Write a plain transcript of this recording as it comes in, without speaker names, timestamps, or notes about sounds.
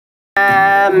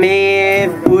I may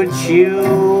put you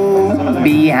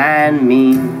behind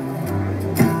me,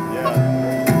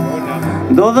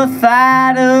 though the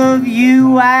thought of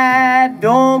you I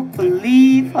don't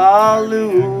believe I'll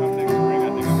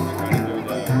lose.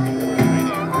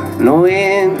 No,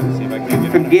 it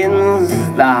forgets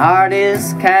the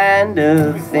hardest kind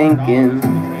of thinking,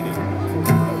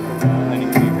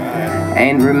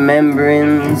 and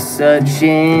remembering such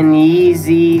an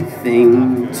easy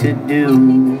thing to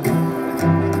do.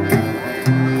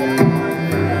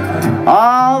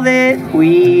 All that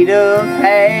we'd have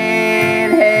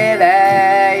had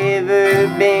I ever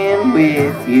been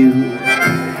with you,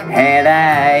 had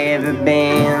I ever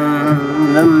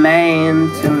been the man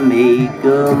to make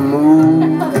a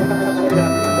move.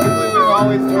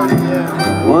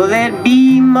 Well, there'd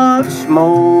be much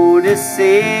more to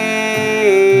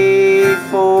say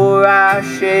for our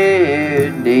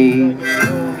shared days.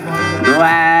 Though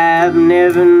I've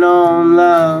never known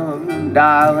love,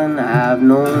 darling, I've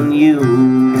known you.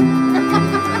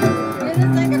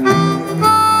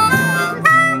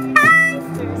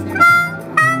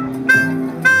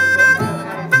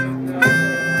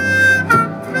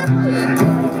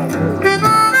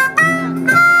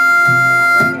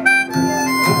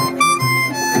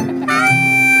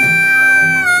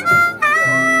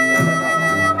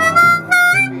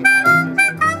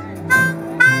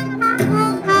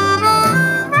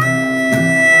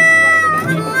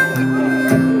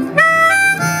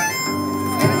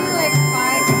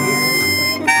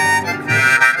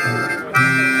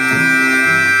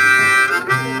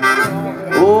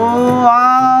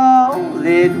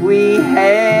 That we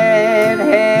had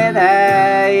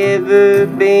I ever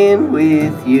been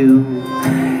with you,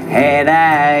 had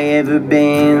I ever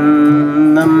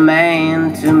been the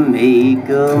man to make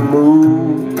a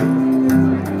move.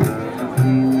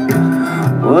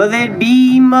 Well, there'd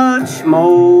be much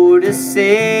more to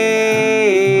say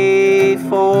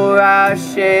for our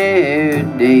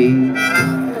shared days.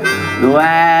 Though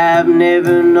I've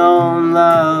never known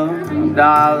love,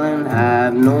 darling,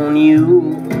 I've known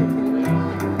you.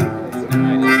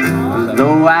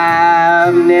 Though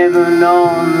I've never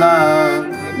known love,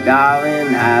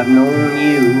 darling, I've known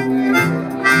you.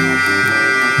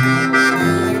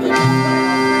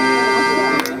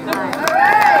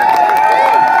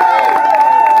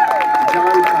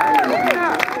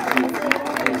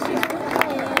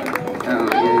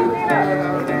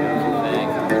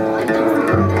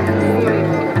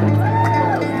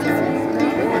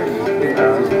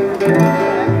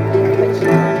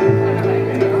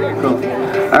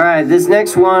 Alright, this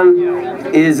next one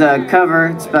is a cover.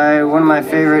 It's by one of my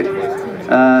favorite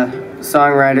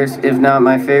songwriters, if not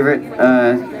my favorite,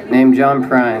 named John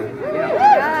Prine.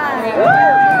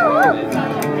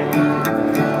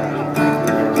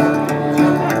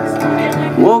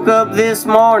 Woke up this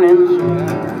morning,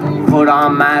 put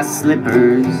on my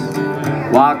slippers,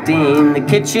 walked in the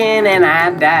kitchen and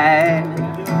I died.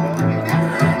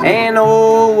 And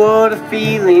oh, what a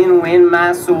feeling when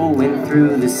my soul went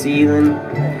through the ceiling,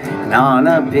 and on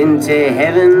up into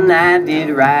heaven I did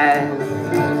rise.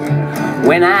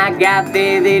 When I got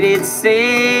there they did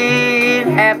say it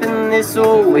happened this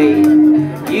old way.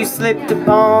 You slipped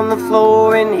upon the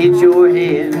floor and hit your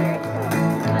head.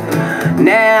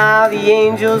 Now the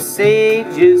angels say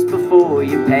just before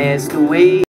you passed away,